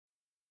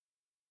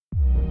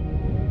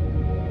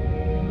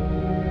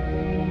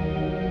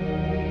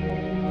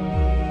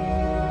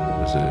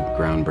was a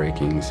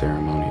groundbreaking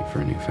ceremony for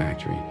a new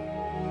factory.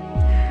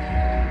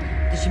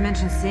 Did she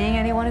mention seeing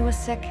anyone who was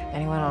sick?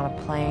 Anyone on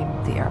a plane,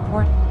 the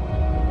airport?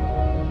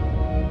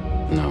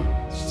 No,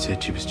 she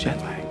said she was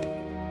jet-lagged.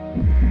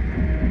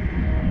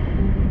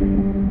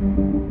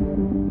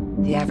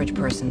 The average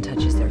person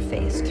touches their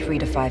face 3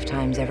 to 5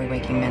 times every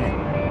waking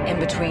minute. In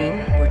between,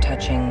 we're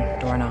touching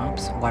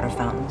doorknobs, water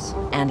fountains,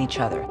 and each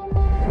other.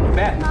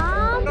 Beth.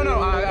 Mom?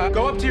 No,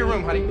 go up to your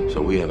room, honey.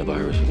 So we have a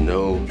virus with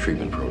no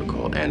treatment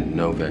protocol and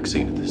no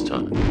vaccine at this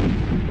time.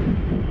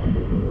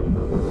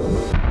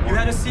 You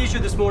had a seizure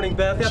this morning,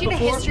 Beth. She had a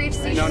history of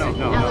seizures, No.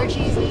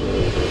 allergies.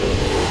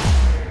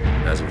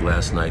 As of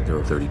last night, there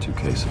were 32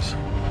 cases.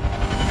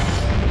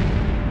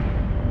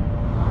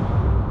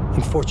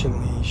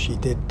 Unfortunately, she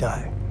did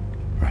die.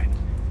 Right.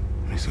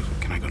 So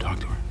can I go talk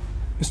to her?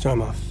 Mr.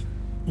 Amoff,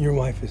 your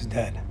wife is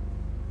dead.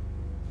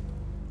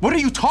 What are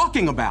you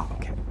talking about?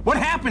 Okay. What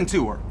happened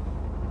to her?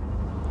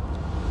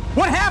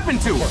 What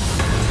happened to her?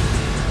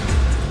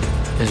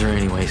 Is there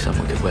any way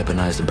someone could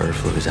weaponize the bird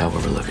flu? Is that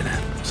what we're looking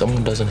at?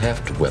 Someone doesn't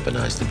have to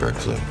weaponize the bird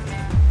flu.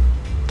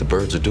 The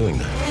birds are doing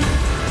that.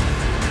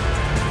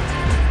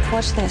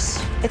 Watch this.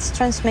 It's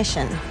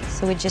transmission,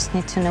 so we just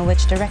need to know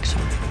which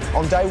direction.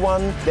 On day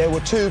 1, there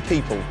were 2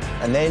 people,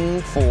 and then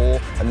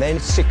 4, and then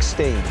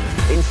 16.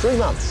 In 3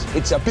 months,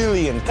 it's 1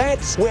 billion.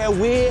 That's where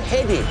we're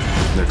headed.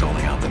 They're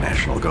calling out the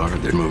National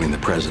Guard. They're moving the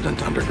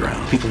president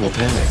underground. People will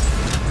panic.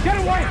 Get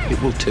away!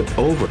 It will tip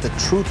over. The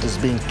truth is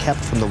being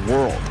kept from the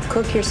world.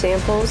 Cook your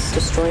samples,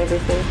 destroy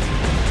everything.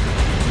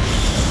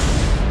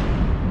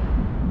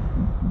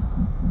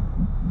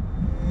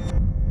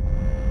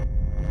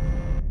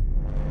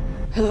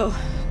 Hello.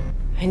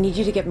 I need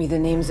you to get me the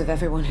names of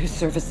everyone who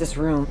serviced this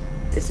room.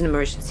 It's an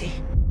emergency.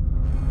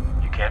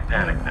 You can't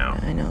panic now.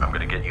 I know. I'm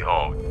gonna get you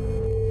home.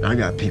 I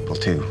got people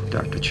too,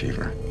 Dr.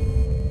 Cheever.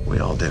 We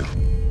all do.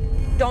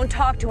 Don't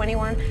talk to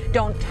anyone.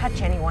 Don't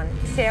touch anyone.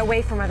 Stay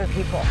away from other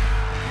people.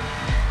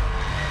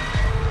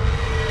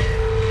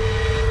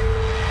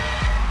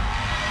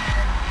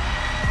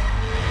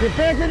 Get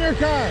back in your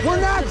car!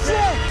 We're not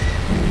sick!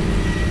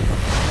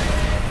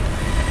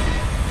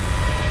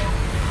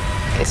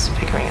 It's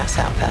figuring us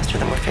out faster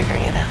than we're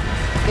figuring it out.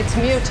 It's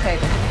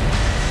mutated.